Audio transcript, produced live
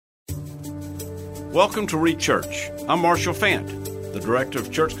Welcome to ReChurch. I'm Marshall Fant, the Director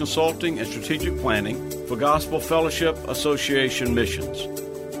of Church Consulting and Strategic Planning for Gospel Fellowship Association Missions.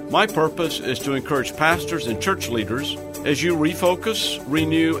 My purpose is to encourage pastors and church leaders as you refocus,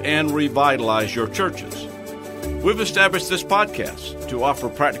 renew, and revitalize your churches. We've established this podcast to offer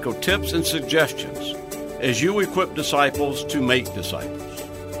practical tips and suggestions as you equip disciples to make disciples.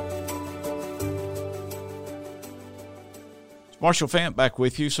 Marshall Fant back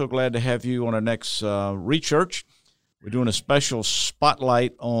with you. So glad to have you on our next ReChurch. We're doing a special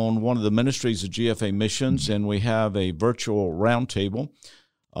spotlight on one of the ministries of GFA Missions, and we have a virtual roundtable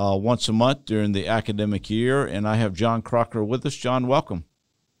once a month during the academic year. And I have John Crocker with us. John, welcome.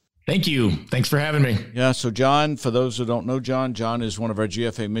 Thank you. Thanks for having me. Yeah, so John, for those who don't know John is one of our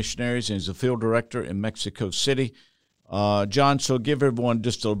GFA missionaries, and he's a field director in Mexico City. John, so give everyone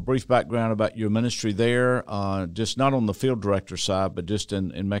just a brief background about your ministry there, just not on the field director side, but just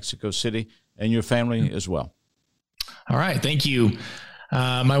in Mexico City, and your family as well. All right, thank you.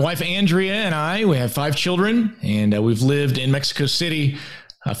 My wife, Andrea, and I, we have 5 children, and we've lived in Mexico City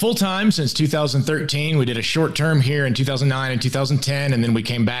full-time since 2013. We did a short term here in 2009 and 2010, and then we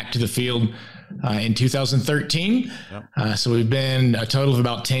came back to the field in 2013. Yep. So we've been a total of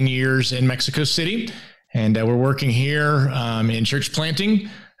about 10 years in Mexico City. And we're working here in church planting,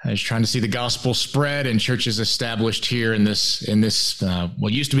 just trying to see the gospel spread and churches established here in this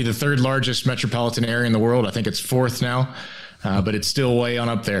what used to be the 3rd largest metropolitan area in the world. I think it's 4th now, but it's still way on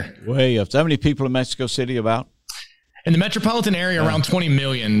up there. Way up. So how many people in Mexico City about? In the metropolitan area, around 20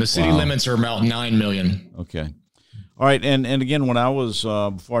 million. The city limits are about 9 million. Okay. All right. And again, when I was,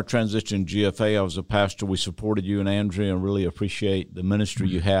 before I transitioned GFA, I was a pastor. We supported you and Andrea and really appreciate the ministry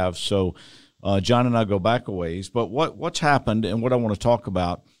you have. So John and I go back a ways, but what's happened and what I want to talk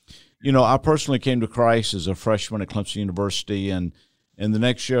about, I personally came to Christ as a freshman at Clemson University, and the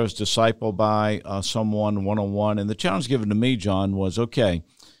next year I was discipled by someone one-on-one, and the challenge given to me, John, was, okay,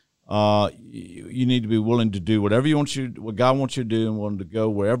 you need to be willing to do whatever what God wants you to do, and willing to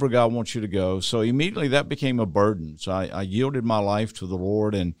go wherever God wants you to go. So immediately that became a burden. So I yielded my life to the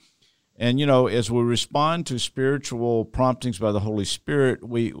Lord, and as we respond to spiritual promptings by the Holy Spirit,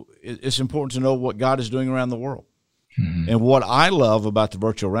 it's important to know what God is doing around the world. Mm-hmm. And what I love about the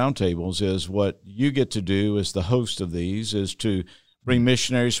virtual roundtables is what you get to do as the host of these is to bring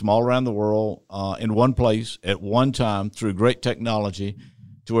missionaries from all around the world in one place at one time through great technology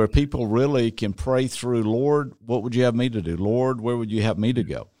to where people really can pray through, Lord, what would you have me to do? Lord, where would you have me to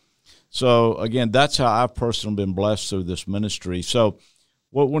go? So, again, that's how I've personally been blessed through this ministry. So,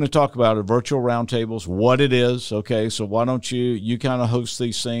 what we want to talk about are virtual roundtables, what it is, okay? So why don't you kind of host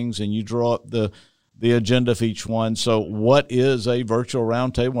these things and you draw up the agenda for each one. So what is a virtual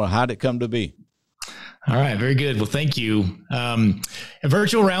roundtable, and how did it come to be? All right, very good. Well, thank you. A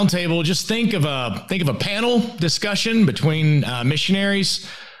virtual roundtable, just think of a panel discussion between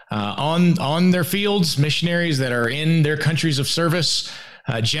missionaries on their fields, missionaries that are in their countries of service.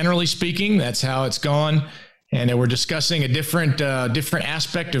 Generally speaking, that's how it's gone. And we're discussing a different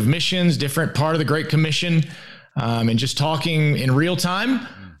aspect of missions, different part of the Great Commission, and just talking in real time.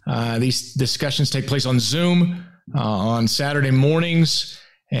 These discussions take place on Zoom on Saturday mornings,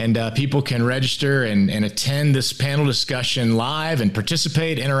 and people can register and attend this panel discussion live and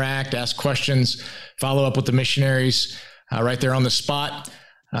participate, interact, ask questions, follow up with the missionaries right there on the spot.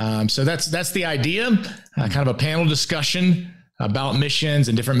 So that's the idea, kind of a panel discussion about missions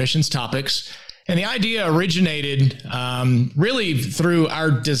and different missions topics. And the idea originated really through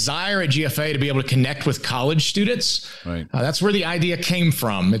our desire at GFA to be able to connect with college students. Right. That's where the idea came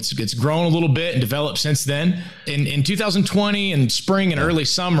from. It's grown a little bit and developed since then. In 2020 and spring and early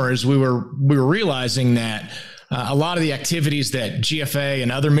summers, we were realizing that a lot of the activities that GFA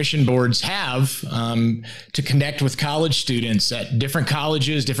and other mission boards have to connect with college students at different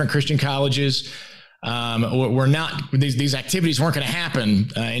colleges, different Christian colleges, these activities weren't going to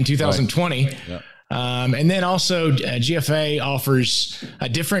happen in 2020. Right. Yep. And then also GFA offers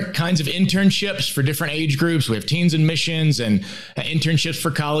different kinds of internships for different age groups. We have teens in missions and internships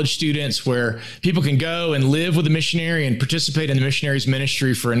for college students where people can go and live with a missionary and participate in the missionary's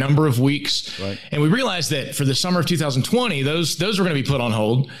ministry for a number of weeks. Right. And we realized that for the summer of 2020, those were going to be put on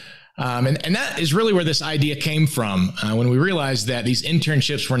hold. And that is really where this idea came from. When we realized that these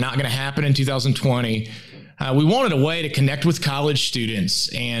internships were not going to happen in 2020, we wanted a way to connect with college students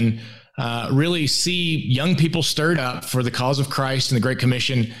and really see young people stirred up for the cause of Christ and the Great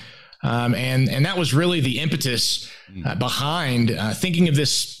Commission. And that was really the impetus behind thinking of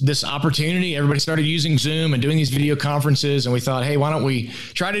this opportunity. Everybody started using Zoom and doing these video conferences, and we thought, hey, why don't we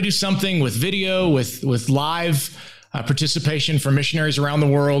try to do something with video, with live participation from missionaries around the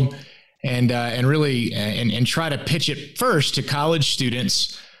world. and really and try to pitch it first to college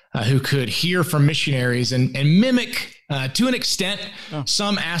students who could hear from missionaries and mimic to an extent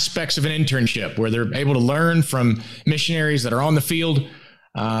some aspects of an internship where they're able to learn from missionaries that are on the field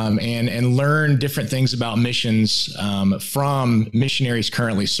and learn different things about missions from missionaries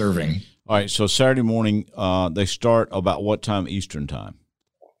currently serving. All right. So Saturday morning, they start about what time Eastern time?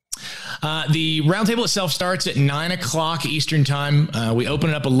 The roundtable itself starts at 9:00 Eastern time. We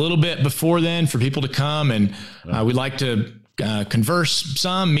open it up a little bit before then for people to come, and we like to converse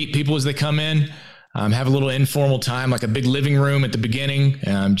some, meet people as they come in, have a little informal time, like a big living room at the beginning,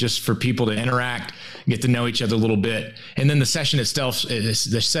 just for people to interact, get to know each other a little bit. And then the session itself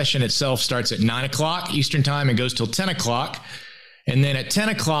starts at 9:00 Eastern time and goes till 10:00. And then at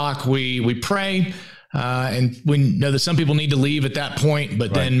 10:00, we pray. And we know that some people need to leave at that point,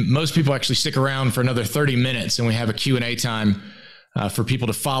 but then most people actually stick around for another 30 minutes, and we have a Q&A time for people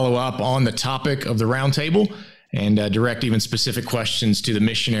to follow up on the topic of the roundtable and direct even specific questions to the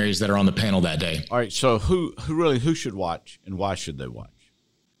missionaries that are on the panel that day. All right. So who should watch, and why should they watch?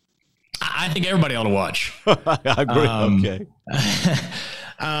 I think everybody ought to watch. I agree. Okay.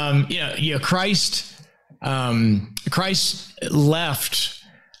 Christ left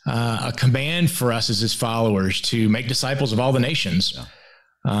a command for us as his followers to make disciples of all the nations. Yeah.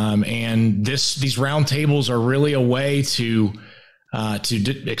 And these roundtables are really a way to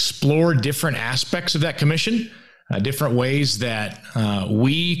explore different aspects of that commission, different ways that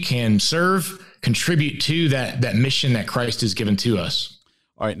we can serve, contribute to that mission that Christ has given to us.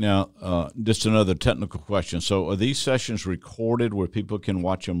 All right. Now, just another technical question. So are these sessions recorded where people can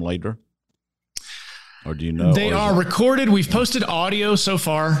watch them later? Or do you know? They are recorded. We've posted audio so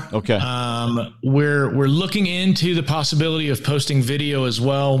far. Okay. We're looking into the possibility of posting video as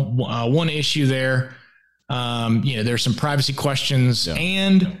well. One issue there, there's some privacy questions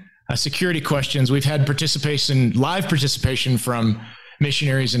and security questions. We've had live participation from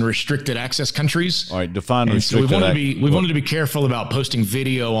missionaries in restricted access countries. All right. Define restricted. So we wanted to be careful about posting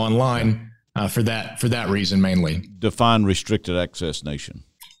video online for that reason mainly. Define restricted access nation.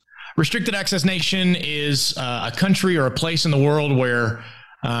 Restricted access nation is a country or a place in the world where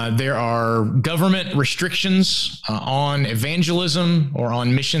there are government restrictions on evangelism or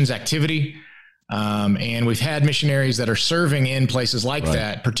on missions activity. And we've had missionaries that are serving in places like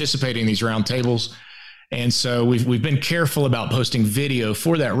that, participating in these roundtables. And so we've been careful about posting video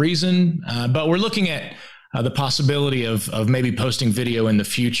for that reason. But we're looking at the possibility of maybe posting video in the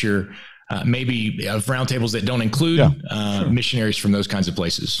future, maybe of roundtables that don't include missionaries from those kinds of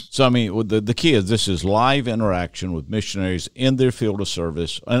places. So, I mean, the key is this is live interaction with missionaries in their field of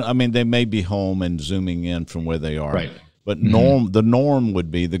service. I mean, they may be home and Zooming in from where they are. Right. But the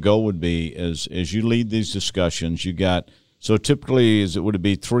goal would be as you lead these discussions, you got, so typically would it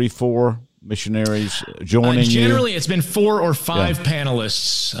be 3-4 missionaries joining generally, it's been 4 or 5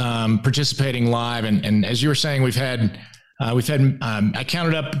 panelists participating live. And as you were saying, we've had I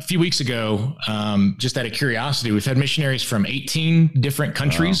counted up a few weeks ago, just out of curiosity, we've had missionaries from 18 different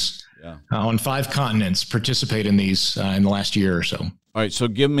countries on 5 continents participate in these in the last year or so. All right. So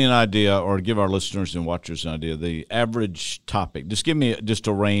give me an idea, or give our listeners and watchers an idea, the average topic. Just give me just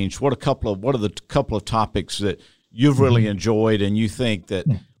a range. What are the couple of topics that you've really enjoyed and you think that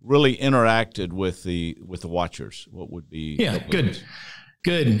really interacted with the watchers? What would be? Yeah,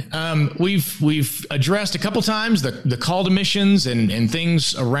 good. We've addressed a couple times the call to missions and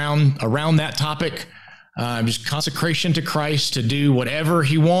things around that topic. Just consecration to Christ to do whatever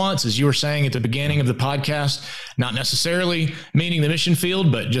he wants, as you were saying at the beginning of the podcast, not necessarily meaning the mission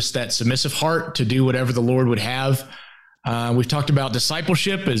field, but just that submissive heart to do whatever the Lord would have. We've talked about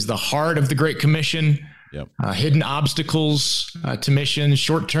discipleship as the heart of the Great Commission. Yep. Hidden obstacles to missions,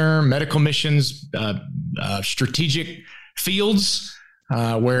 short-term medical missions, strategic fields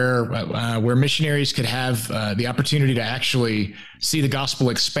where missionaries could have the opportunity to actually see the gospel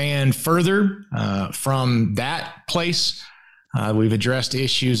expand further from that place. We've addressed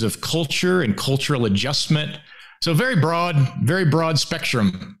issues of culture and cultural adjustment. So very broad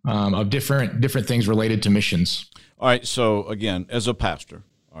spectrum of different things related to missions. All right. So again, as a pastor,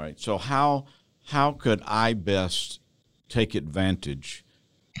 all right. So how could I best take advantage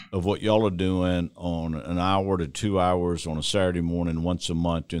of what y'all are doing on an hour to 2 hours on a Saturday morning once a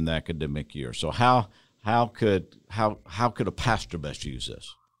month during the academic year? So how could a pastor best use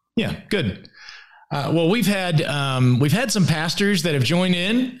this? Yeah, good. Well, we've had some pastors that have joined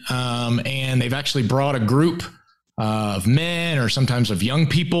in, and they've actually brought a group of men or sometimes of young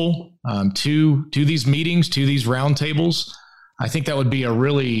people to these meetings, to these roundtables. I think that would be a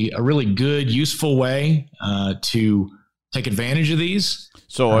really good, useful way to take advantage of these.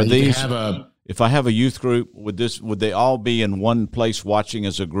 So are these? Have a If I have a youth group, would they all be in one place watching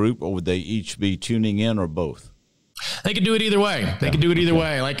as a group, or would they each be tuning in, or both? They could do it either way. They could do it either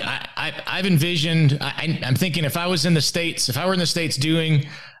way. Like I've envisioned. I'm thinking if I were in the States doing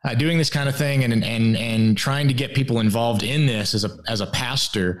this kind of thing and trying to get people involved in this as a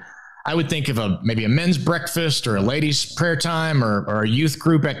pastor, I would think of maybe a men's breakfast or a ladies' prayer time or a youth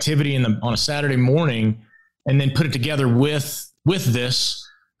group activity on a Saturday morning, and then put it together with this.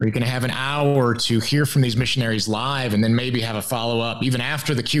 Or you can have an hour to hear from these missionaries live, and then maybe have a follow-up even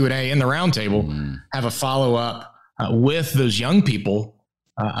after the Q&A in the roundtable, have a follow-up with those young people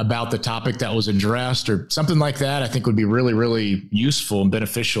about the topic that was addressed or something like that. I think would be really, really useful and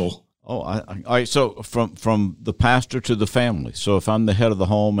beneficial. Oh, all right. So from the pastor to the family. So if I'm the head of the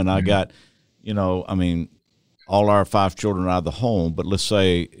home and I got, all our 5 children out of the home, but let's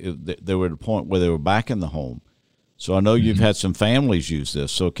say they were at a point where they were back in the home. So I know you've had some families use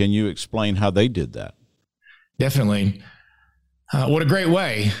this. So can you explain how they did that? Definitely. What a great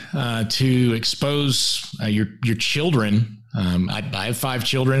way to expose your children. I have 5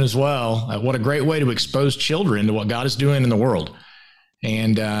 children as well. What a great way to expose children to what God is doing in the world.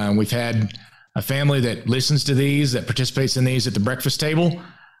 And we've had a family that listens to these, that participates in these at the breakfast table.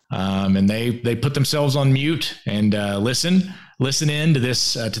 And they put themselves on mute and listen in to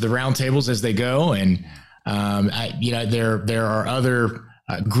this, to the roundtables as they go. And there are other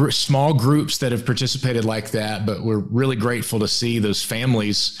small groups that have participated like that, but we're really grateful to see those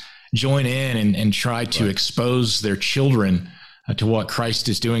families join in and try to expose their children to what Christ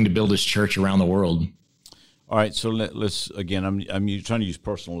is doing to build his church around the world. All right. So let's again, I'm trying to use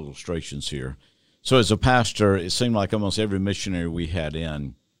personal illustrations here. So as a pastor, it seemed like almost every missionary we had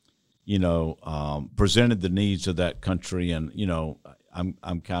in, presented the needs of that country, and,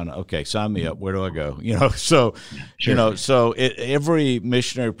 I'm kind of, okay, sign me up. Where do I go? So, Sure. Every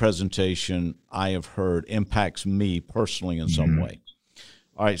missionary presentation I have heard impacts me personally in some way.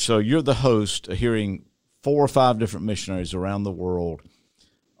 All right. So you're the host, hearing 4 or 5 different missionaries around the world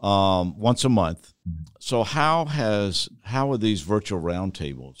once a month. So how are these virtual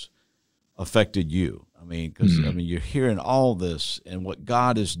roundtables affected you? I mean, because you're hearing all this and what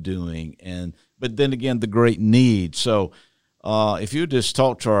God is doing, but then again, the great need. So, if you just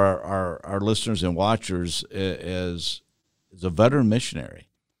talk to our listeners and watchers as a veteran missionary,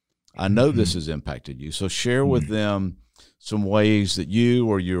 I know this has impacted you. So share with them some ways that you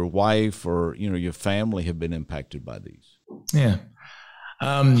or your wife or your family have been impacted by these. Yeah.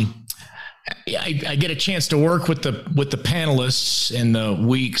 I get a chance to work with the panelists in the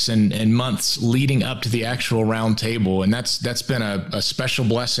weeks and months leading up to the actual round table. And that's been a special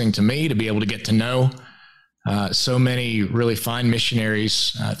blessing to me to be able to get to know so many really fine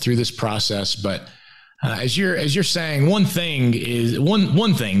missionaries through this process. But as you're saying, one thing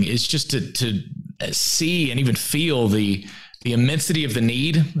is just to see and even feel the immensity of the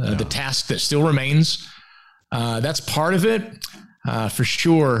need, the task that still remains. That's part of it, for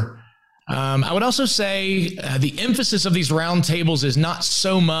sure. I would also say the emphasis of these roundtables is not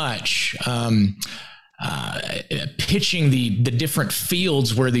so much pitching the different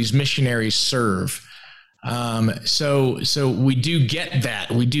fields where these missionaries serve. So we do get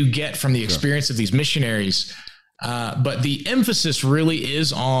that. We do get from the experience of these missionaries. But the emphasis really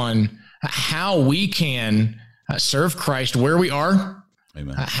is on how we can serve Christ where we are.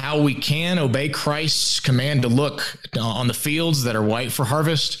 Amen. How we can obey Christ's command to look on the fields that are white for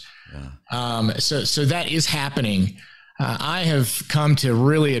harvest. Yeah. So that is happening. I have come to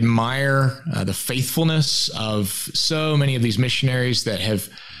really admire the faithfulness of so many of these missionaries that have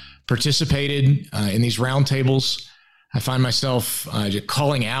participated in these roundtables. I find myself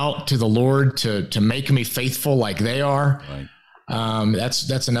calling out to the Lord to make me faithful like they are. Right.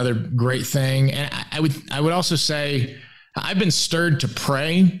 That's another great thing. And I would also say I've been stirred to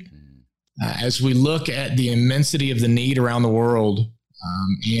pray as we look at the immensity of the need around the world,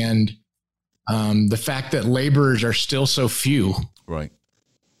 and the fact that laborers are still so few. Right.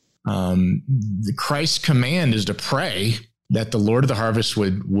 The Christ's command is to pray that the Lord of the harvest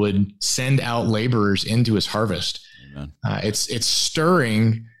would send out laborers into his harvest. Amen. It's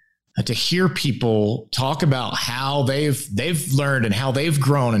stirring to hear people talk about how they've learned and how they've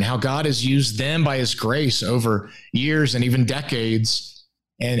grown and how God has used them by his grace over years and even decades.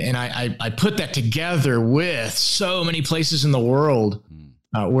 And I put that together with so many places in the world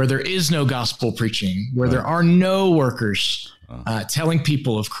where there is no gospel preaching, where there are no workers telling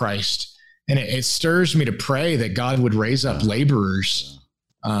people of Christ. And it stirs me to pray that God would raise up laborers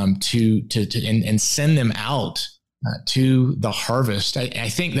and send them out to the harvest. I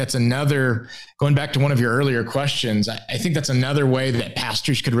think that's another, going back to one of your earlier questions, I think that's another way that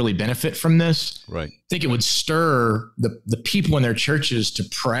pastors could really benefit from this. Right. I think it would stir the people in their churches to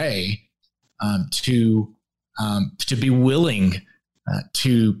pray, to be willing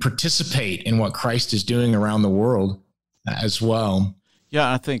to participate in what Christ is doing around the world as well.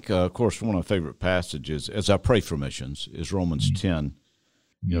 Yeah, I think, of course, one of my favorite passages as I pray for missions is Romans 10.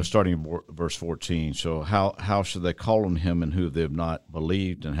 Starting in verse 14. So how should they call on him in who they have not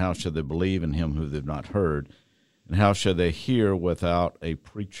believed? And how should they believe in him who they've not heard? And how should they hear without a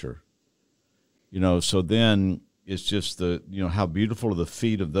preacher? So then it's just how beautiful are the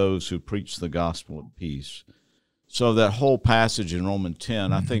feet of those who preach the gospel of peace. So that whole passage in Romans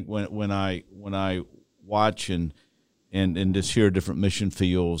 10, I think when I watch and just hear different mission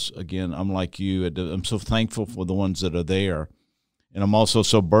fields, again, I'm like you. I'm so thankful for the ones that are there. And I'm also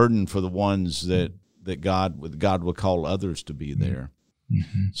so burdened for the ones that God would call others to be there.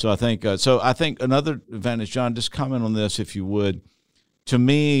 Mm-hmm. So I think another advantage, John, just comment on this if you would. To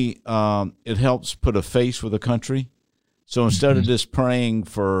me, it helps put a face with a country. So instead of just praying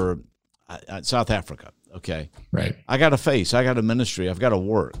for South Africa, okay, right? I got a face. I got a ministry. I've got a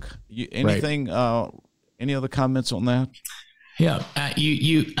work. Anything? Right. Any other comments on that? Yeah,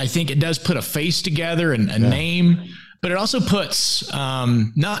 I think it does put a face together and a name. But it also puts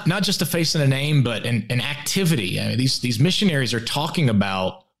not just a face and a name, but an activity. I mean, these missionaries are talking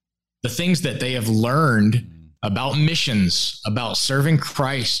about the things that they have learned about missions, about serving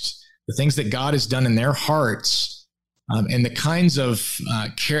Christ, the things that God has done in their hearts, and the kinds of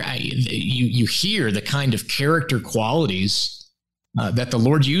you hear the kind of character qualities that the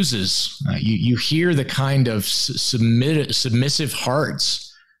Lord uses. You hear the kind of submissive hearts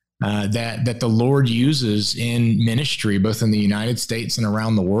that the Lord uses in ministry, both in the United States and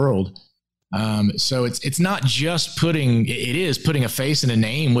around the world. So it's not just putting a face and a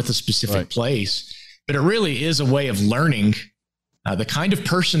name with a specific place, but it really is a way of learning the kind of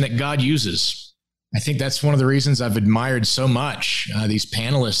person that God uses. I think that's one of the reasons I've admired so much these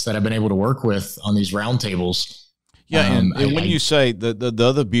panelists that I've been able to work with on these roundtables. Yeah, and when you say the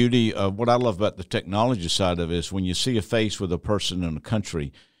other beauty of what I love about the technology side of it is when you see a face with a person in a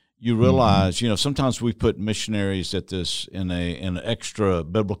country, you realize, sometimes we put missionaries at this in an extra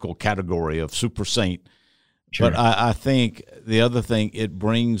biblical category of super saint. Sure. But I think the other thing, it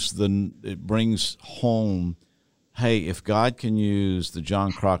brings home, hey, if God can use the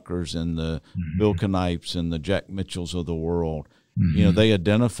John Crockers and the Bill Knipes and the Jack Mitchells of the world, they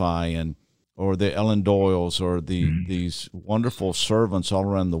identify or the Ellen Doyles or these wonderful servants all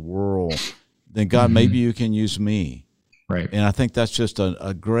around the world, then God, maybe you can use me. Right. And I think that's just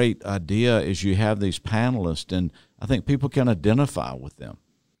a great idea is you have these panelists, and I think people can identify with them.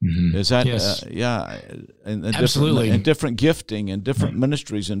 Mm-hmm. Is that, yes. And absolutely. And different gifting and different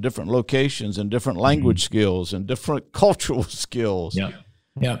ministries and different locations and different language skills and different cultural skills. Yeah.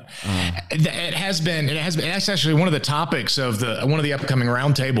 Yeah. It has been, that's actually one of the topics of one of the upcoming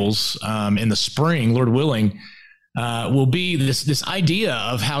roundtables in the spring, Lord willing, will be this idea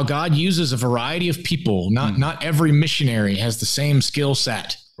of how God uses a variety of people. Not every missionary has the same skill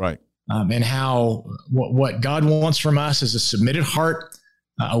set, right? And how what God wants from us is a submitted heart,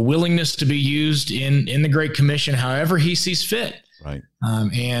 a willingness to be used in the Great Commission, however He sees fit, right?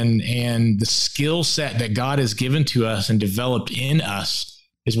 And the skill set that God has given to us and developed in us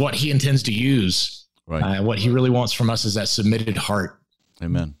is what He intends to use. Right. What He really wants from us is that submitted heart.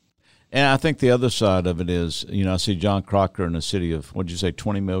 Amen. And I think the other side of it is, I see John Crocker in a city of, what'd you say,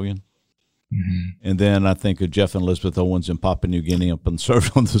 20 million? Mm-hmm. And then I think of Jeff and Elizabeth Owens in Papua New Guinea up and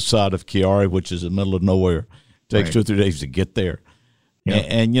served on the side of Chiari, which is in the middle of nowhere. It takes 2 or 3 days to get there. Yep.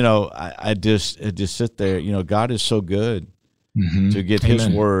 And I just sit there. God is so good to get His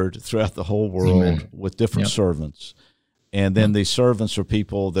word throughout the whole world with different servants. And then these servants are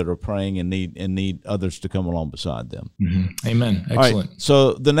people that are praying and need others to come along beside them. Mm-hmm. Amen. Excellent. All right,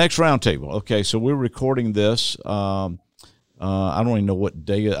 so the next roundtable. Okay, so we're recording this. I don't even know what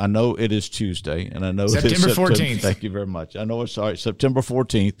day. I know it is Tuesday, and I know September 14th. Thank you very much. I know it's September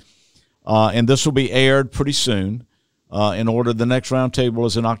 14th, and this will be aired pretty soon. In order, the next roundtable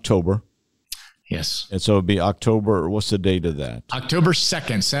is in October. Yes. And so it'll be October, what's the date of that? October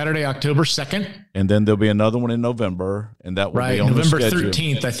 2nd, Saturday, October 2nd. And then there'll be another one in November, and that will be on November the schedule.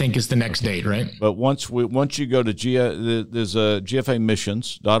 13th, I think, is the next date, right? But once you go to there's a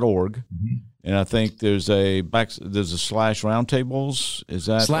gfamissions.org, and I think there's a / roundtables. Is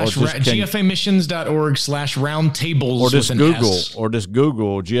that gfamissions.org/roundtables? Or just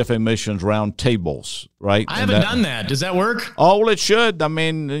Google GFA Missions Roundtables, right? I haven't done that. Does that work? Oh, well, it should. I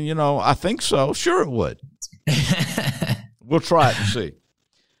mean, I think so. Sure, it would. We'll try it and see.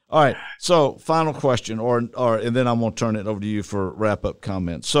 All right. So final question, and then I'm going to turn it over to you for wrap-up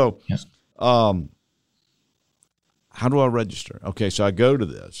comments. So yes. How do I register? Okay, so I go to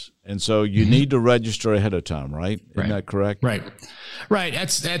this, and so you need to register ahead of time, right? Isn't that correct? Right.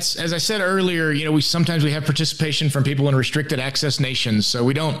 That's as I said earlier. We sometimes have participation from people in restricted access nations, so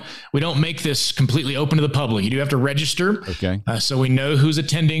we don't make this completely open to the public. You do have to register, okay? So we know who's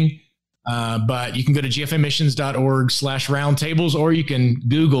attending. But you can go to gfamissions.org/roundtables, or you can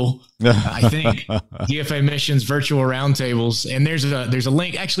Google, I think, GFA Missions Virtual Roundtables. And there's a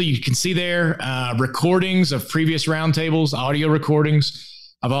link. Actually, you can see there recordings of previous roundtables, audio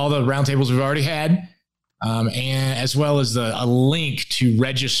recordings of all the roundtables we've already had, and as well as a link to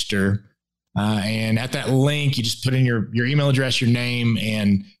register. And at that link, you just put in your email address, your name,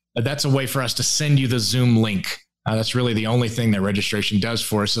 and that's a way for us to send you the Zoom link. That's really the only thing that registration does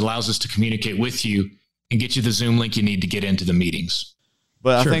for us. It allows us to communicate with you and get you the Zoom link you need to get into the meetings.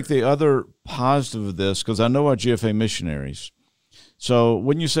 But sure. I think the other positive of this, because I know our GFA missionaries, so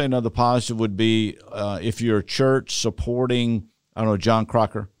when you say another positive would be if you're a church supporting, I don't know, John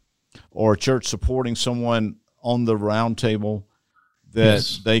Crocker, or a church supporting someone on the round table,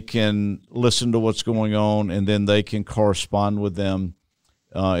 that they can listen to what's going on, and then they can correspond with them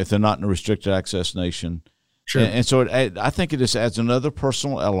if they're not in a restricted access nation. Sure. And so I think it just adds another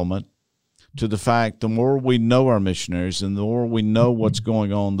personal element to the fact the more we know our missionaries and the more we know what's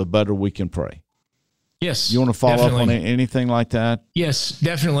going on, the better we can pray. Yes. You want to follow up on anything like that? Yes,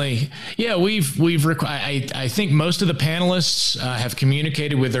 definitely. Yeah, I think most of the panelists have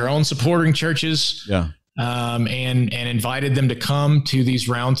communicated with their own supporting churches. Yeah. And invited them to come to these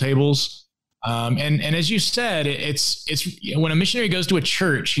roundtables. And as you said, it's when a missionary goes to a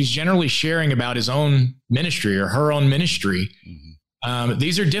church, he's generally sharing about his own ministry or her own ministry. Mm-hmm.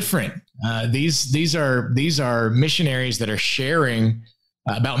 These are different. These are missionaries that are sharing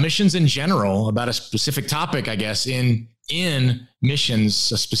about missions in general, about a specific topic, I guess, in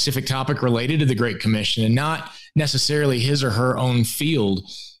missions, a specific topic related to the Great Commission, and not necessarily his or her own field.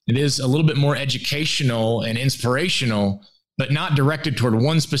 It is a little bit more educational and inspirational, but not directed toward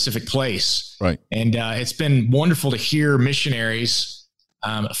one specific place. Right. And it's been wonderful to hear missionaries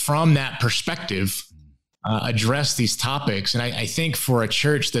from that perspective address these topics. And I think for a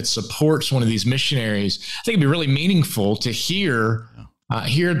church that supports one of these missionaries, I think it'd be really meaningful to hear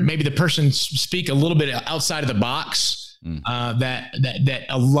maybe the person speak a little bit outside of the box that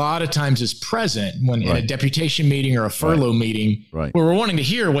a lot of times is present when in a deputation meeting or a furlough meeting, where we're wanting to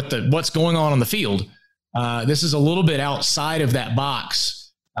hear what's going on the field. This is a little bit outside of that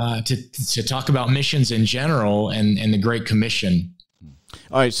box to talk about missions in general and the Great Commission.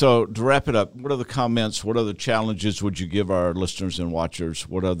 All right, so to wrap it up, what are the comments? What other challenges would you give our listeners and watchers?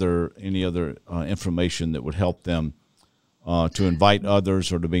 Any other information that would help them to invite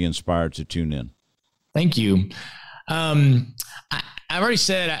others or to be inspired to tune in? Thank you. I've already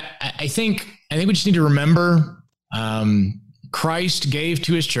said I think we just need to remember Christ gave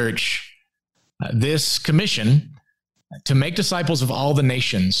to his church this commission to make disciples of all the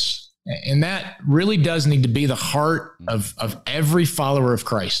nations. And that really does need to be the heart of every follower of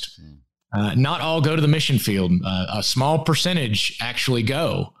Christ. Not all go to the mission field. A small percentage actually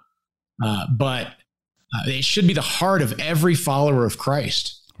go. But it should be the heart of every follower of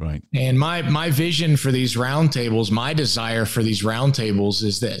Christ. Right. And my vision for these roundtables, my desire for these roundtables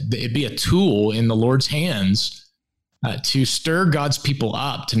is that it be a tool in the Lord's hands to stir God's people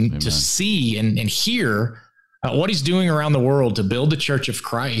up, to see and hear what he's doing around the world to build the church of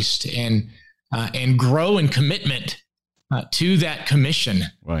Christ and grow in commitment to that commission,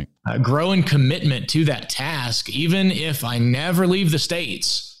 right? Grow in commitment to that task. Even if I never leave the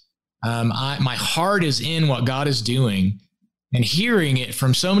States, my heart is in what God is doing, and hearing it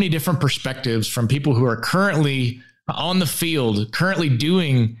from so many different perspectives from people who are currently on the field, currently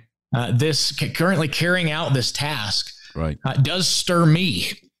doing currently carrying out this task, right? Does stir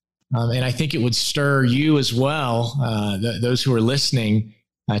me. And I think it would stir you as well, those who are listening,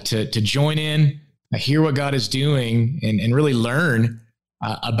 to join in, hear what God is doing, and really learn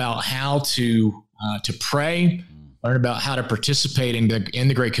about how to pray, learn about how to participate in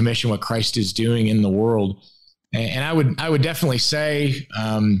the Great Commission, what Christ is doing in the world. And I would definitely say,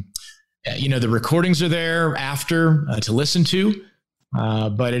 the recordings are there after to listen to.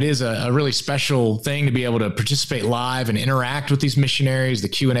 But it is a really special thing to be able to participate live and interact with these missionaries. The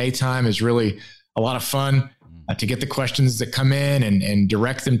Q&A time is really a lot of fun to get the questions that come in and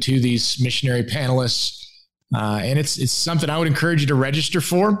direct them to these missionary panelists. And it's something I would encourage you to register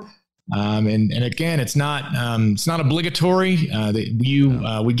for. And again, it's not obligatory.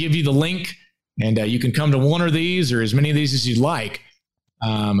 We give you the link And you can come to one of these or as many of these as you'd like.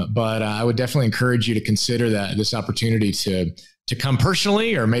 But I would definitely encourage you to consider this opportunity to come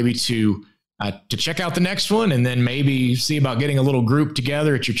personally, or maybe to check out the next one, and then maybe see about getting a little group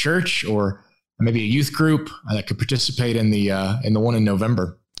together at your church, or maybe a youth group that could participate in the one in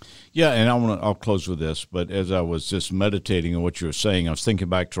November. Yeah, and I'll close with this. But as I was just meditating on what you were saying, I was thinking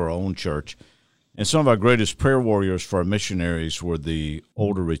back to our own church, and some of our greatest prayer warriors for our missionaries were the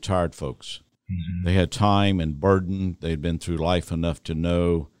older retired folks. Mm-hmm. They had time and burden. They'd been through life enough to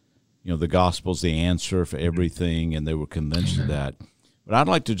know, the gospel's the answer for everything, and they were convinced of that. But I'd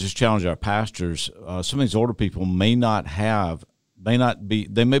like to just challenge our pastors. Some of these older people may be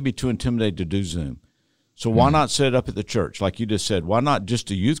too intimidated to do Zoom. So why not set it up at the church? Like you just said, why not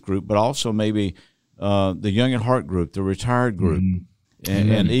just a youth group, but also maybe the Young at Heart group, the retired group,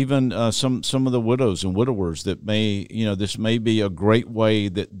 and even some of the widows and widowers that may, this may be a great way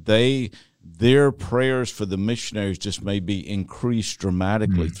that their prayers for the missionaries just may be increased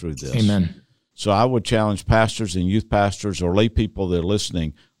dramatically through this. Amen. So I would challenge pastors and youth pastors or lay people that are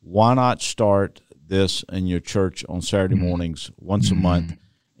listening, why not start this in your church on Saturday mornings once a month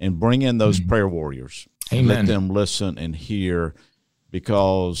and bring in those prayer warriors. Amen. Let them listen and hear,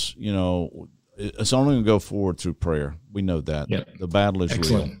 because, it's only going to go forward through prayer. We know that. Yep. The battle is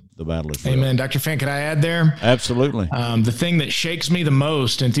real. The battle is real. Amen. Dr. Fenn, could I add there? Absolutely. The thing that shakes me the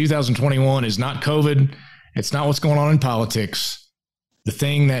most in 2021 is not COVID. It's not what's going on in politics. The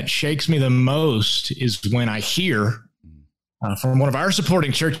thing that shakes me the most is when I hear from one of our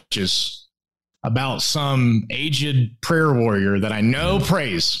supporting churches about some aged prayer warrior that I know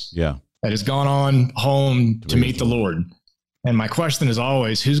prays. Yeah. That has gone on home to meet the Lord. And my question is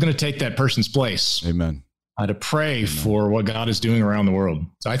always, who's going to take that person's place? Amen. To pray for what God is doing around the world.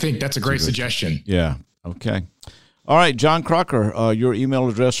 So I think that's a great suggestion. Yeah. Okay. All right, John Crocker, your email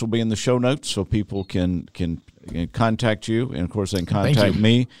address will be in the show notes so people can contact you. And, of course, they can contact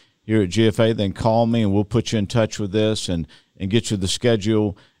me here at GFA. Then call me, and we'll put you in touch with this and get you the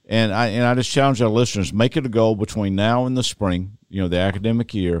schedule. And I just challenge our listeners, make it a goal between now and the spring, the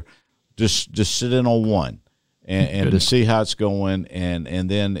academic year, just sit in on one. And to see how it's going, and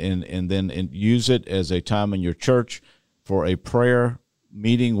then use it as a time in your church for a prayer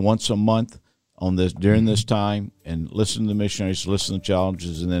meeting once a month during this time, and listen to the missionaries, listen to the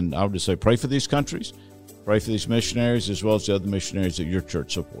challenges, and then I would just say pray for these countries, pray for these missionaries as well as the other missionaries that your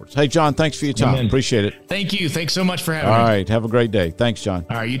church supports. Hey, John, thanks for your time. Amen. Appreciate it. Thank you. Thanks so much for having me. All right. Have a great day. Thanks, John.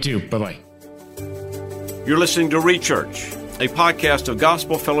 All right. You too. Bye-bye. You're listening to ReChurch, a podcast of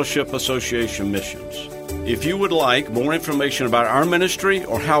Gospel Fellowship Association Missions. If you would like more information about our ministry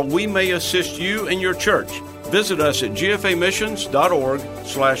or how we may assist you and your church, visit us at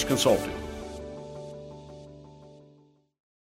gfamissions.org/consulting.